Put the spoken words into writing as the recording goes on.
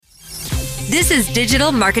This is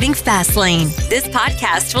Digital Marketing Fastlane. This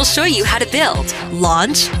podcast will show you how to build,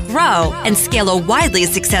 launch, grow, and scale a widely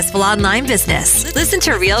successful online business. Listen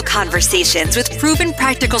to real conversations with proven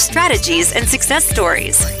practical strategies and success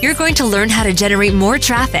stories. You're going to learn how to generate more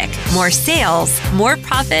traffic, more sales, more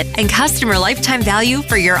profit, and customer lifetime value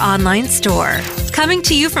for your online store. Coming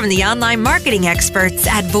to you from the online marketing experts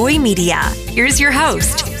at Voy Media, here's your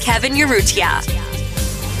host, Kevin Urrutia.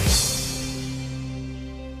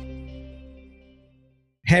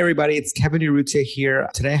 Hey everybody, it's Kevin Urrutia here.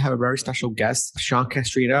 Today I have a very special guest, Sean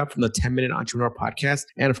Castrita from the 10-Minute Entrepreneur Podcast.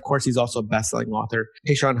 And of course, he's also a best-selling author.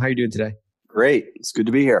 Hey Sean, how are you doing today? Great. It's good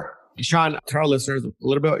to be here. Sean, tell our listeners a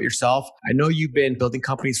little bit about yourself. I know you've been building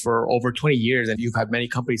companies for over 20 years and you've had many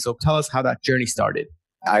companies. So tell us how that journey started.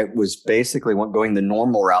 I was basically going the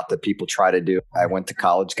normal route that people try to do. I went to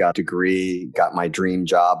college, got a degree, got my dream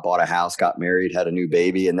job, bought a house, got married, had a new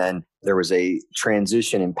baby. And then there was a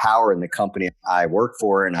transition in power in the company I worked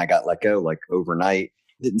for, and I got let go like overnight.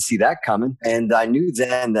 Didn't see that coming. And I knew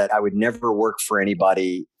then that I would never work for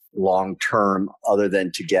anybody long term other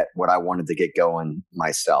than to get what I wanted to get going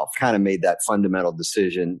myself. Kind of made that fundamental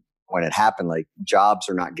decision when it happened, like jobs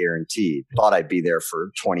are not guaranteed. Thought I'd be there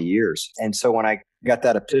for 20 years. And so when I got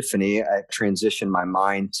that epiphany, I transitioned my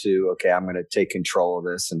mind to, okay, I'm going to take control of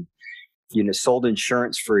this. And, sold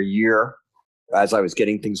insurance for a year as I was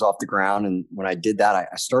getting things off the ground. And when I did that, I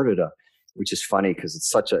started which is funny because it's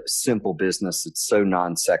such a simple business. It's so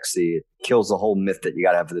non-sexy. It kills the whole myth that you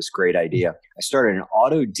got to have this great idea. I started an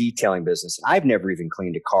auto detailing business. I've never even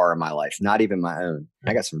cleaned a car in my life, not even my own.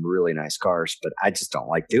 I got some really nice cars, but I just don't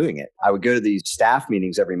like doing it. I would go to these staff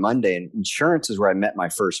meetings every Monday, and insurance is where I met my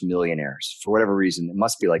first millionaires. For whatever reason, it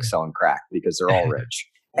must be like selling crack because they're all rich.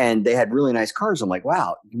 And they had really nice cars. I'm like,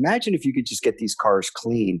 wow, imagine if you could just get these cars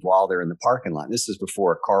cleaned while they're in the parking lot. This is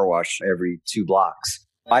before a car wash every 2 blocks.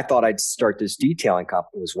 I thought I'd start this detailing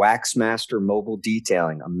company. It was Waxmaster Mobile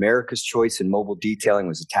Detailing. America's Choice in Mobile Detailing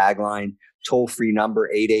was a tagline. Toll-free number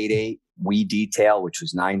 888-WE-DETAIL, which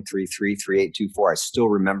was 933-3824. I still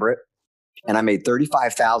remember it. And I made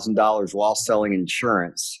 $35,000 while selling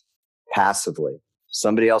insurance passively.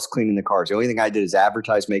 Somebody else cleaning the cars. The only thing I did is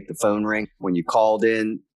advertise, make the phone ring. When you called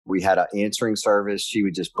in, we had an answering service. She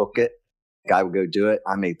would just book it. Guy would go do it.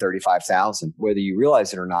 I made $35,000. Whether you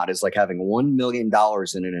realize it or not, is like having $1 million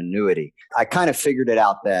in an annuity. I kind of figured it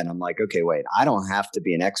out then. I'm like, okay, wait, I don't have to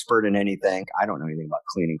be an expert in anything. I don't know anything about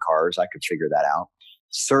cleaning cars. I could figure that out.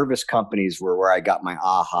 Service companies were where I got my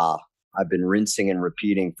aha. I've been rinsing and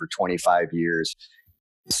repeating for 25 years.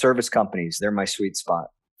 Service companies, they're my sweet spot.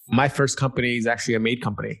 My first company is actually a maid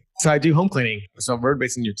company. So I do home cleaning. So we're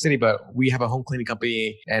based in New York City, but we have a home cleaning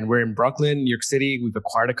company and we're in Brooklyn, New York City. We've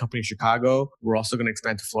acquired a company in Chicago. We're also going to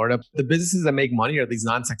expand to Florida. The businesses that make money are these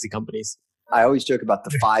non-sexy companies. I always joke about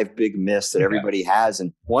the 5 big myths that everybody has.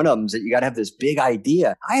 And one of them is that you got to have this big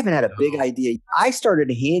idea. I haven't had a big idea. I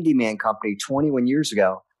started a handyman company 21 years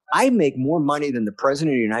ago. I make more money than the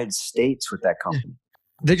president of the United States with that company.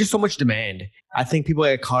 There's just so much demand. I think people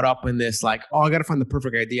get caught up in this like, oh, I got to find the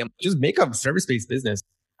perfect idea. Just make a service-based business.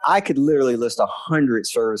 I could literally list 100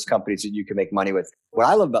 service companies that you can make money with. What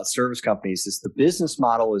I love about service companies is the business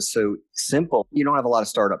model is so simple. You don't have a lot of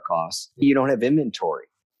startup costs. You don't have inventory.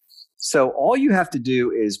 So all you have to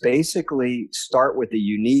do is basically start with a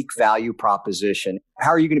unique value proposition.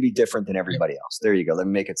 How are you going to be different than everybody else? There you go. Let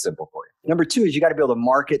me make it simple for you. Number 2 is you got to be able to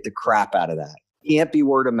market the crap out of that. Can't be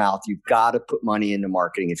word of mouth. You've got to put money into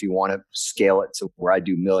marketing if you want to scale it to where I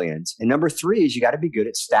do millions. And number 3 is you got to be good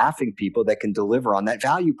at staffing people that can deliver on that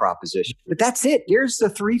value proposition. But that's it. Here's the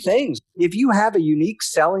 3 things. If you have a unique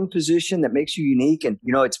selling position that makes you unique and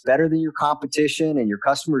it's better than your competition and your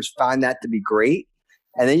customers find that to be great,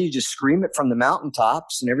 and then you just scream it from the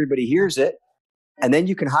mountaintops and everybody hears it, and then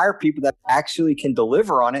you can hire people that actually can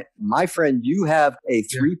deliver on it. My friend, you have a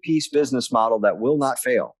 3-piece business model that will not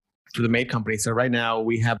fail. For the maid company. So right now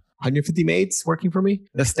we have 150 maids working for me.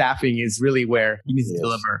 The staffing is really where you need to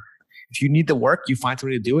deliver. If you need the work, you find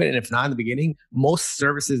somebody to do it. And if not in the beginning, most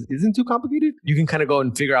services isn't too complicated. You can kind of go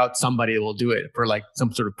and figure out somebody that will do it for like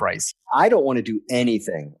some sort of price. I don't want to do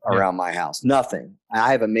anything around my house. Nothing.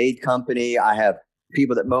 I have a maid company. I have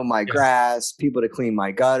people that mow my grass, people to clean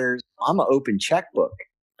my gutters. I'm an open checkbook.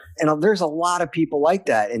 And there's a lot of people like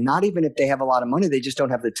that. And not even if they have a lot of money, they just don't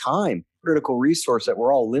have the time. Critical resource that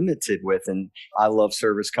we're all limited with. And I love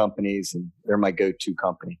service companies and they're my go-to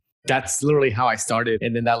company. That's literally how I started.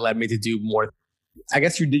 And then that led me to do more. I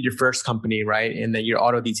guess you did your first company, right? And then your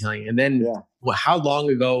auto detailing. And then how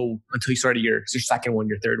long ago until you started your second one,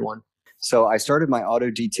 your third one? So I started my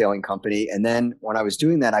auto detailing company. And then when I was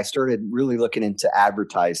doing that, I started really looking into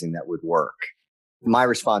advertising that would work. My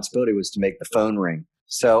responsibility was to make the phone ring.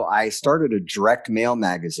 So I started a direct mail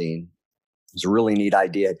magazine. It was a really neat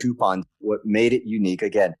idea. Coupon, what made it unique,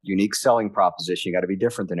 again, unique selling proposition. You got to be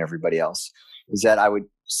different than everybody else, is that I would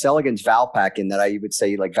sell against Valpak, in that I would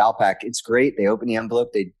say, like, Valpak, it's great. They open the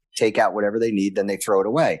envelope, they take out whatever they need, then they throw it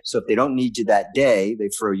away. So if they don't need you that day, they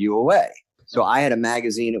throw you away. So I had a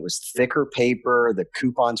magazine. It was thicker paper. The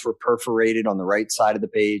coupons were perforated on the right side of the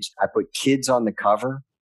page. I put kids on the cover,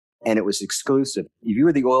 and it was exclusive. If you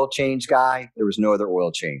were the oil change guy, there was no other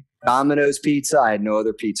oil change. Domino's Pizza, I had no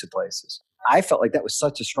other pizza places. I felt like that was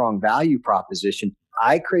such a strong value proposition.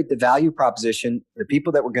 I create the value proposition. The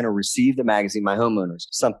people that were going to receive the magazine, my homeowners,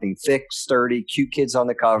 something thick, sturdy, cute kids on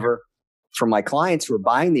the cover. For my clients who are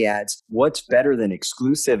buying the ads, what's better than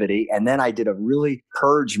exclusivity? And then I did a really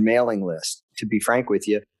purge mailing list. To be frank with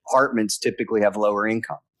you, apartments typically have lower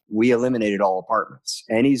income. We eliminated all apartments.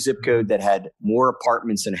 Any zip code that had more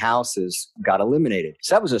apartments and houses got eliminated.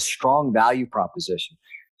 So that was a strong value proposition.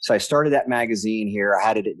 So I started that magazine here. I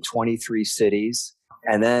had it in 23 cities.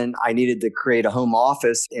 And then I needed to create a home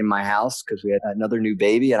office in my house because we had another new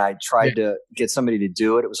baby, and I tried to get somebody to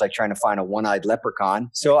do it. It was like trying to find a one-eyed leprechaun.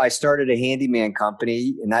 So I started a handyman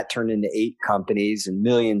company, and that turned into 8 companies, and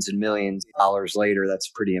millions of dollars later, that's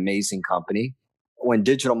a pretty amazing company. When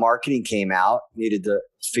digital marketing came out, needed to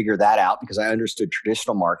figure that out because I understood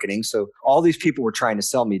traditional marketing. So all these people were trying to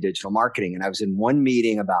sell me digital marketing. And I was in one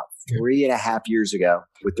meeting about 3.5 years ago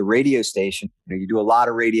with the radio station. You do a lot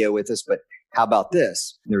of radio with us, but how about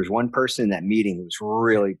this? And there was one person in that meeting who was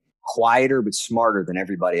really quieter but smarter than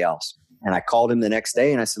everybody else. And I called him the next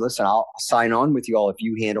day and I said, listen, I'll sign on with you all if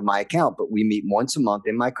you handle my account, but we meet once a month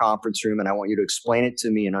in my conference room and I want you to explain it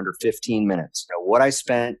to me in under 15 minutes. You know, what I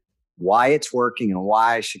spent, why it's working, and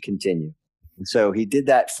why I should continue. And so he did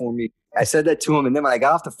that for me. I said that to him. And then when I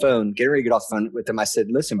got off the phone, getting ready to get off the phone with him, I said,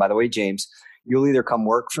 listen, by the way, James, you'll either come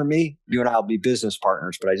work for me, you and I'll be business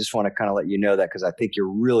partners, but I just want to kind of let you know that because I think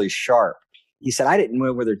you're really sharp. He said, I didn't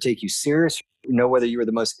know whether to take you serious, know whether you were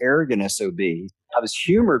the most arrogant SOB. I was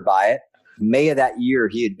humored by it. May of that year,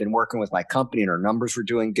 he had been working with my company and our numbers were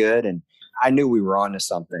doing good. And I knew we were on to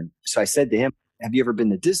something. So I said to him, have you ever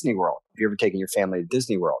been to Disney World? Have you ever taken your family to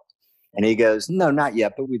Disney World? And he goes, no, not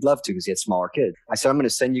yet, but we'd love to because he had smaller kids. I said, I'm going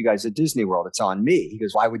to send you guys to Disney World. It's on me. He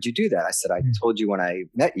goes, why would you do that? I said, I told you when I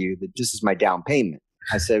met you that this is my down payment.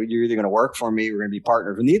 I said, you're either going to work for me, we're going to be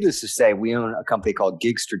partners. But needless to say, we own a company called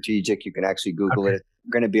Gig Strategic. You can actually Google it.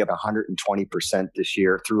 We're going to be up 120% this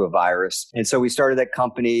year through a virus. And so we started that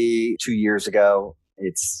company 2 years ago.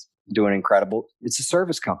 It's doing incredible. It's a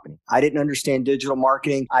service company. I didn't understand digital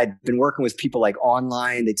marketing. I'd been working with people like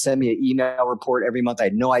online. They'd send me an email report every month. I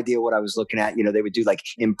had no idea what I was looking at. You know, they would do like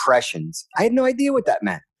impressions. I had no idea what that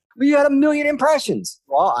meant. Well, you had 1 million impressions.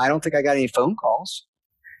 Well, I don't think I got any phone calls.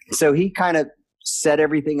 So he kind of set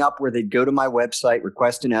everything up where they'd go to my website,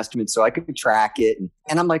 request an estimate so I could track it.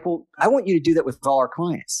 And I'm like, well, I want you to do that with all our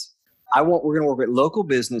clients. We're going to work with local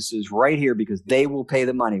businesses right here because they will pay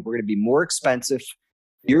the money. We're going to be more expensive.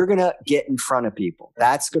 You're going to get in front of people.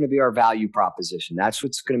 That's going to be our value proposition. That's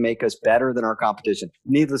what's going to make us better than our competition.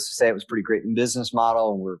 Needless to say, it was pretty great in business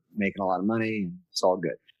model and we're making a lot of money and it's all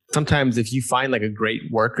good. Sometimes if you find like a great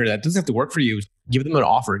worker that doesn't have to work for you, give them an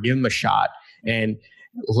offer, give them a shot, and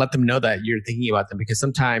let them know that you're thinking about them because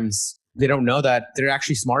sometimes they don't know that they're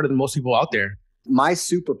actually smarter than most people out there. My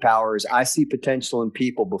superpower is I see potential in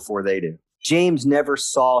people before they do. James never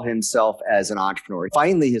saw himself as an entrepreneur.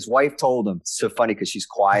 Finally, his wife told him, it's so funny because she's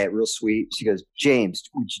quiet, real sweet. She goes, James,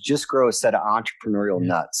 would you just grow a set of entrepreneurial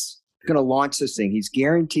nuts? You're going to launch this thing. He's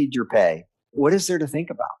guaranteed your pay. What is there to think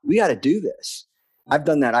about? We got to do this. I've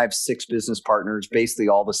done that. I have 6 business partners, basically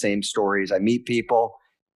all the same stories. I meet people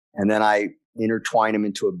and then I intertwine them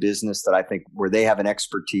into a business that I think where they have an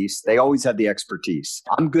expertise. They always have the expertise.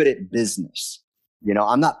 I'm good at business. You know,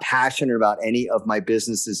 I'm not passionate about any of my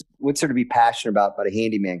businesses. What's there to be passionate about a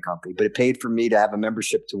handyman company? But it paid for me to have a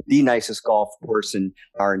membership to the nicest golf course in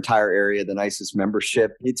our entire area, the nicest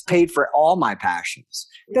membership. It's paid for all my passions.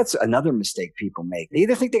 That's another mistake people make. They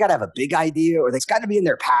either think they got to have a big idea or it's got to be in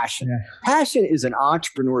their passion. Yeah. Passion is an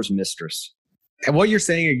entrepreneur's mistress. And what you're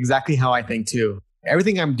saying is exactly how I think too.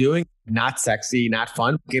 Everything I'm doing, not sexy, not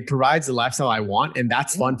fun. It provides the lifestyle I want, and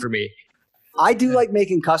that's fun for me. I do like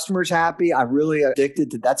making customers happy. I'm really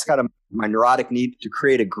addicted to that's kind of my neurotic need to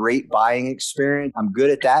create a great buying experience. I'm good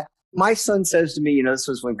at that. My son says to me, you know, this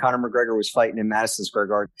was when Conor McGregor was fighting in Madison Square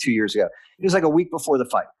Garden 2 years ago. It was like a week before the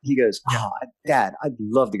fight. He goes, Dad, I'd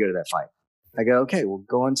love to go to that fight. I go, okay, well,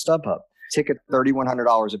 go on StubHub. Ticket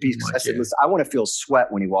 $3,100 a piece. Because I said, listen, I want to feel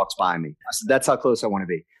sweat when he walks by me. I said, that's how close I want to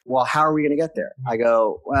be. Well, how are we going to get there? I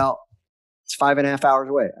go, well, it's 5.5 hours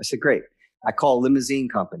away. I said, great. I call a limousine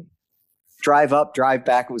company. Drive up, drive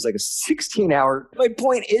back. It was like a 16-hour. My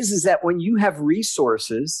point is that when you have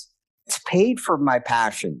resources, it's paid for my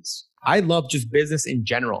passions. I love just business in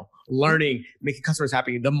general, learning, making customers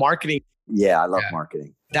happy, the marketing. Yeah, I love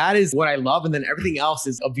marketing. That is what I love. And then everything else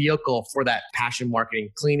is a vehicle for that passion marketing,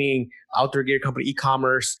 cleaning, outdoor gear company,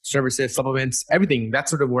 e-commerce, services, supplements, everything. That's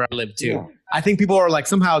sort of where I live too. Yeah. I think people are like,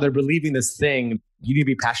 somehow they're believing this thing. You need to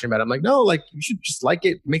be passionate about it. I'm like, no, like you should just like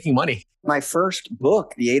it, making money. My first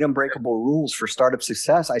book, The 8 Unbreakable Rules for Startup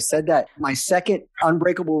Success, I said that my second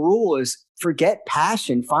unbreakable rule is forget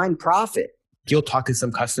passion, find profit. You'll talk to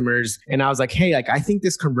some customers and I was like, hey, like I think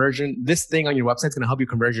this thing on your website is going to help you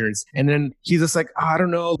conversions. And then he's just like, I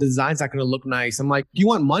don't know, the design's not going to look nice. I'm like, do you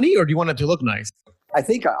want money or do you want it to look nice? I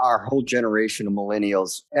think our whole generation of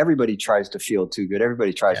millennials, everybody tries to feel too good.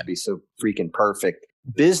 Everybody tries to be so freaking perfect.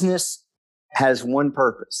 Business has one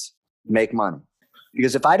purpose, make money.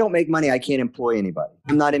 Because if I don't make money, I can't employ anybody.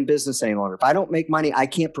 I'm not in business any longer. If I don't make money, I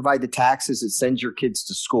can't provide the taxes that send your kids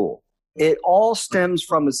to school. It all stems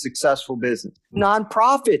from a successful business.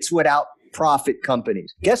 Nonprofits without profit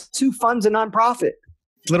companies. Guess who funds a nonprofit?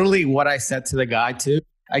 Literally what I said to the guy too.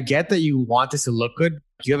 I get that you want this to look good.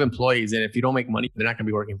 You have employees, and if you don't make money, they're not going to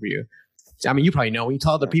be working for you. I mean, you probably know when you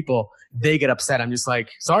tell other people, they get upset. I'm just like,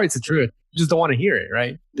 sorry, it's the truth. You just don't want to hear it,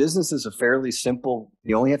 right? Business is a fairly simple,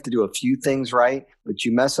 you only have to do a few things right, but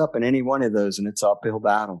you mess up in any one of those and it's an uphill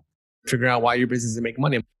battle. Figure out why your business isn't making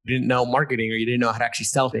money. You didn't know marketing or you didn't know how to actually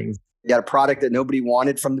sell things. You got a product that nobody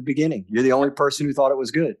wanted from the beginning. You're the only person who thought it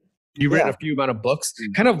was good. You've written a few amount of books.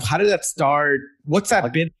 Kind of, how did that start? What's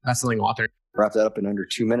that been? Best-selling author. Wrap that up in under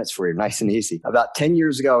 2 minutes for you. Nice and easy. About 10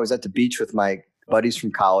 years ago, I was at the beach with my buddies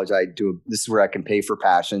from college. This is where I can pay for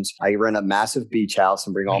passions. I rent a massive beach house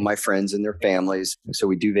and bring all my friends and their families. So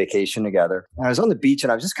we do vacation together. And I was on the beach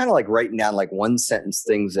and I was just kind of like writing down like one sentence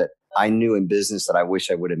things that I knew in business that I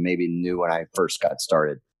wish I would have maybe knew when I first got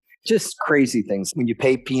started. Just crazy things. When you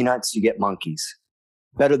pay peanuts, you get monkeys.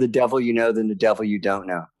 Better the devil you know than the devil you don't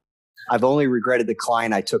know. I've only regretted the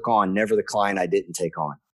client I took on, never the client I didn't take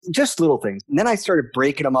on. Just little things. And then I started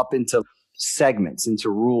breaking them up into segments, into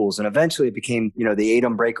rules. And eventually it became, the 8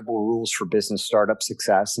 Unbreakable Rules for Business Startup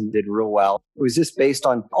Success and did real well. It was just based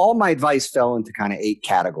on all my advice fell into kind of 8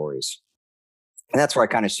 categories. And that's where I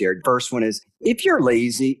kind of shared. First one is, if you're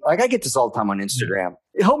lazy, like I get this all the time on Instagram,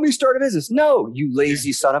 help me start a business. No, you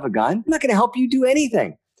lazy son of a gun. I'm not going to help you do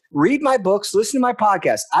anything. Read my books, listen to my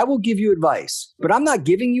podcast. I will give you advice, but I'm not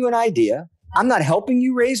giving you an idea. I'm not helping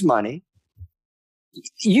you raise money.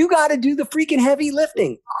 You got to do the freaking heavy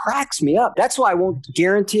lifting. Cracks me up. That's why I won't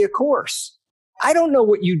guarantee a course. I don't know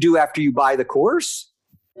what you do after you buy the course.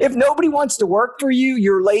 If nobody wants to work for you,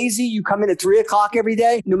 you're lazy, you come in at 3:00 every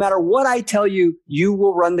day, no matter what I tell you, you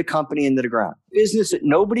will run the company into the ground. Business that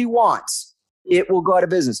nobody wants, it will go out of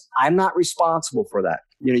business. I'm not responsible for that.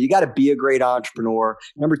 You got to be a great entrepreneur.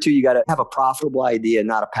 Number 2, you got to have a profitable idea,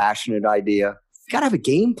 not a passionate idea. You got to have a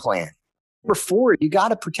game plan. Number 4, you got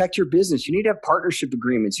to protect your business. You need to have partnership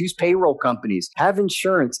agreements, use payroll companies, have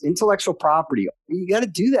insurance, intellectual property. You got to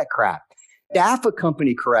do that crap. Staff a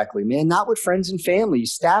company correctly, man, not with friends and family. You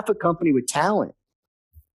staff a company with talent.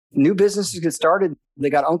 New businesses get started. They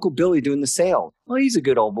got Uncle Billy doing the sale. Well, he's a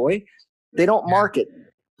good old boy. They don't market.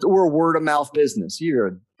 We're a word of mouth business. You're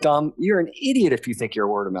an idiot if you think you're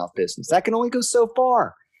a word of mouth business. That can only go so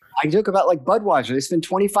far. I joke about like Budweiser. They spend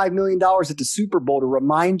 $25 million at the Super Bowl to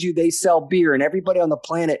remind you they sell beer, and everybody on the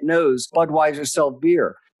planet knows Budweiser sells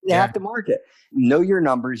beer. They have to market. Know your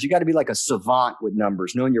numbers. You got to be like a savant with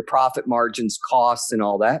numbers, knowing your profit margins, costs, and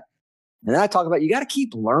all that. And then I talk about you got to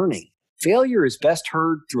keep learning. Failure is best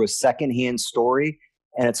heard through a secondhand story,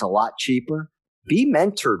 and it's a lot cheaper. Be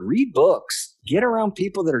mentored. Read books. Get around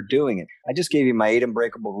people that are doing it. I just gave you my 8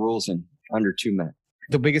 Unbreakable Rules in under 2 minutes.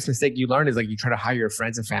 The biggest mistake you learn is like you try to hire your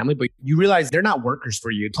friends and family, but you realize they're not workers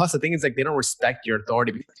for you. Plus, the thing is like they don't respect your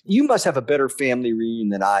authority. You must have a better family reunion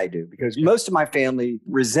than I do because most of my family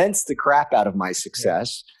resents the crap out of my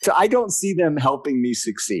success. So I don't see them helping me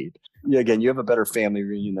succeed. Again, you have a better family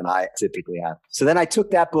reunion than I typically have. So then I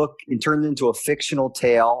took that book and turned it into a fictional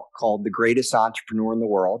tale called The Greatest Entrepreneur in the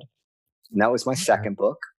World. And that was my second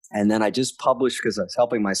book. And then I just published because I was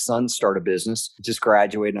helping my son start a business. Just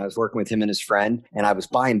graduated and I was working with him and his friend. And I was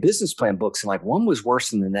buying business plan books and like one was worse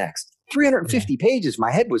than the next. 350 pages.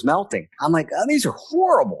 My head was melting. I'm like, oh, these are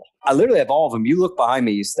horrible. I literally have all of them. You look behind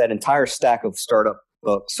me, it's that entire stack of startup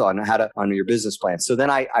books on how to on your business plan. So then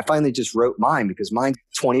I finally just wrote mine because mine's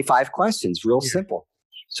 25 questions, real simple.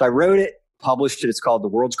 So I wrote it, published it. It's called The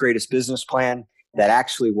World's Greatest Business Plan that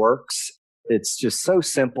actually works. It's just so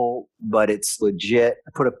simple, but it's legit.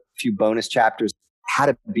 I put a few bonus chapters. How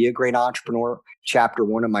to Be a Great Entrepreneur, chapter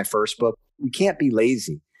 1 of my first book. You can't be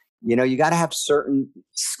lazy. You got to have certain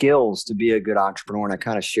skills to be a good entrepreneur. And I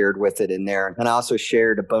kind of shared with it in there. And I also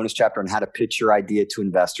shared a bonus chapter on how to pitch your idea to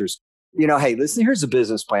investors. Hey, listen, here's a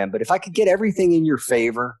business plan. But if I could get everything in your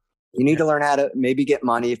favor, you need to learn how to maybe get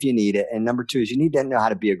money if you need it. And number 2 is you need to know how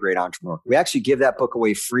to be a great entrepreneur. We actually give that book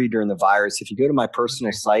away free during the virus. If you go to my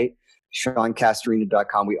personal site,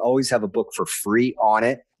 SeanCastorina.com, we always have a book for free on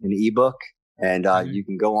it, an ebook. And you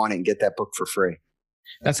can go on it and get that book for free.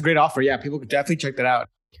 That's a great offer. Yeah, people could definitely check that out.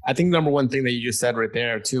 I think number one thing that you just said right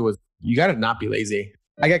there too was you got to not be lazy.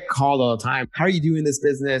 I get called all the time. How are you doing this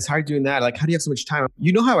business? How are you doing that? Like, how do you have so much time?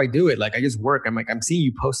 You know how I do it. Like, I just work. I'm seeing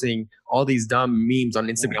you posting all these dumb memes on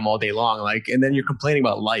Instagram all day long. Like, and then you're complaining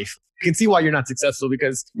about life. You can see why you're not successful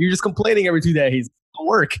because you're just complaining every 2 days.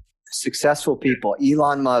 Work. Successful people,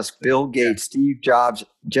 Elon Musk, Bill Gates, Steve Jobs,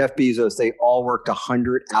 Jeff Bezos, they all worked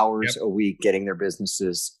 100 hours a week getting their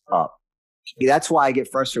businesses up. That's why I get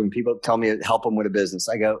frustrated when people tell me to help them with a business.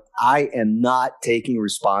 I go, I am not taking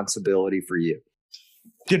responsibility for you.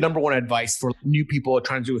 Your number one advice for new people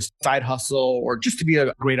trying to do a side hustle or just to be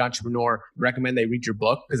a great entrepreneur, recommend they read your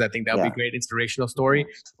book because I think that would be a great inspirational story.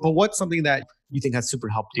 But what's something that you think has super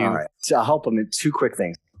helped you? All right. So I'll help them in 2 quick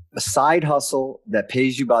things. A side hustle that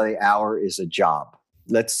pays you by the hour is a job.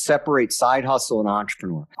 Let's separate side hustle and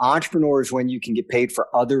entrepreneur. Entrepreneur is when you can get paid for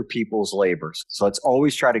other people's labors. So let's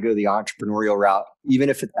always try to go the entrepreneurial route, even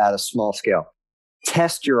if it's at a small scale.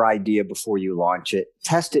 Test your idea before you launch it.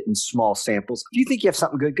 Test it in small samples. If you think you have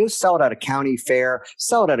something good, go sell it at a county fair,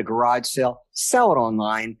 sell it at a garage sale, sell it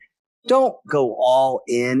online. Don't go all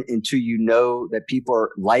in until you know that people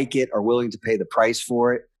like it, are willing to pay the price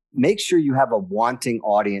for it. Make sure you have a wanting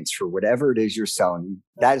audience for whatever it is you're selling.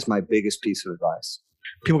 That is my biggest piece of advice.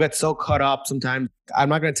 People get so caught up sometimes. I'm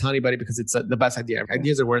not going to tell anybody because it's the best idea.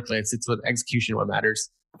 Ideas are worthless. It's what execution what matters.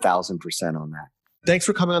 1,000% on that. Thanks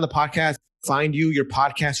for coming on the podcast. Find you, your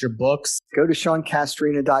podcast, your books. Go to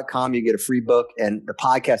SeanCastorina.com. You get a free book. And the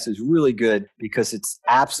podcast is really good because it's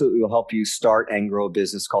absolutely will help you start and grow a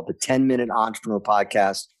business called the 10-Minute Entrepreneur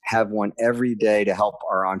Podcast. Have one every day to help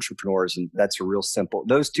our entrepreneurs. And that's a real simple.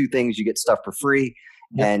 Those 2 things, you get stuff for free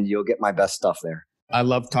and you'll get my best stuff there. I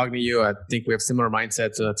love talking to you. I think we have similar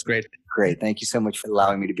mindsets. So that's great. Great. Thank you so much for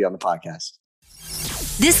allowing me to be on the podcast.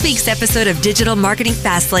 This week's episode of Digital Marketing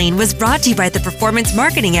Fastlane was brought to you by the performance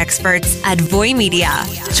marketing experts at Voy Media.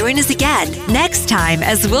 Join us again next time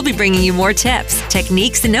as we'll be bringing you more tips,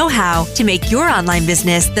 techniques, and know-how to make your online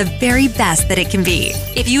business the very best that it can be.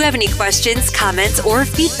 If you have any questions, comments, or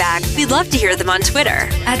feedback, we'd love to hear them on Twitter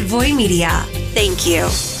at Voy Media. Thank you.